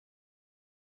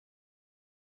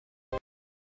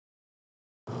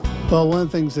Well, one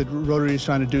of the things that Rotary is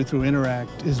trying to do through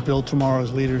Interact is build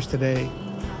tomorrow's leaders today.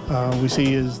 We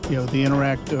see is the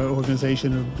Interact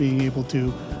organization of being able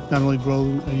to not only grow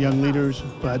young leaders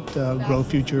but grow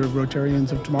future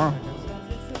Rotarians of tomorrow.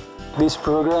 This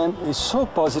program is so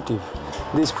positive.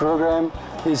 This program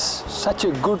is such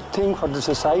a good thing for the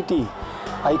society.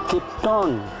 I kept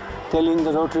on telling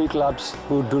the Rotary clubs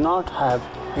who do not have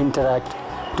Interact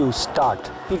to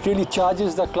start. It really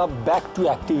charges the club back to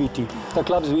activity. The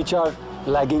clubs which are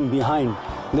lagging behind,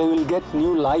 they will get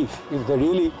new life if they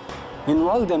really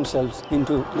involve themselves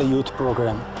into the youth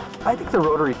program. I think the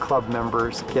Rotary Club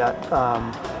members get,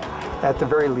 at the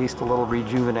very least, a little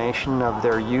rejuvenation of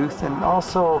their youth, and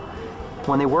also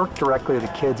when they work directly with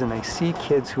the kids and they see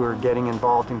kids who are getting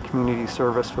involved in community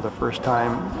service for the first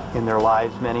time in their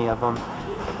lives, many of them,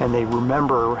 and they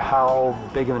remember how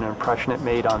big of an impression it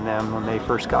made on them when they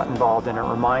first got involved, and it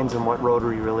reminds them what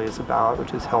Rotary really is about,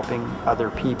 which is helping other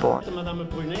people.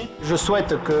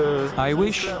 I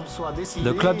wish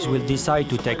the clubs will decide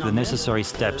to take the necessary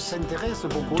steps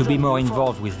to be more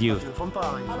involved with youth.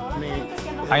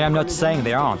 I am not saying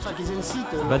they aren't,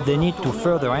 but they need to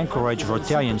further encourage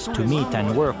Rotarians to meet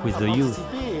and work with the youth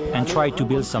and try to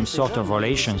build some sort of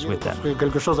relations with them.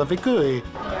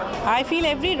 I feel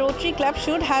every Rotary club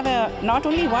should have not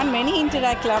only one, many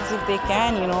Interact clubs if they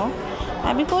can,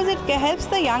 because it helps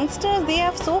the youngsters. They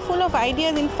are so full of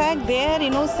ideas. In fact, their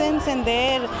innocence and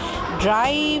their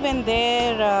drive and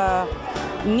their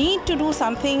need to do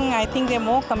something, I think they're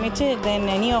more committed than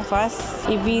any of us.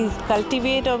 If we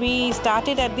cultivate or we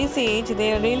started at this age,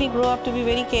 they'll really grow up to be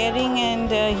very caring and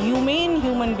humane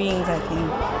human beings, I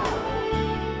think.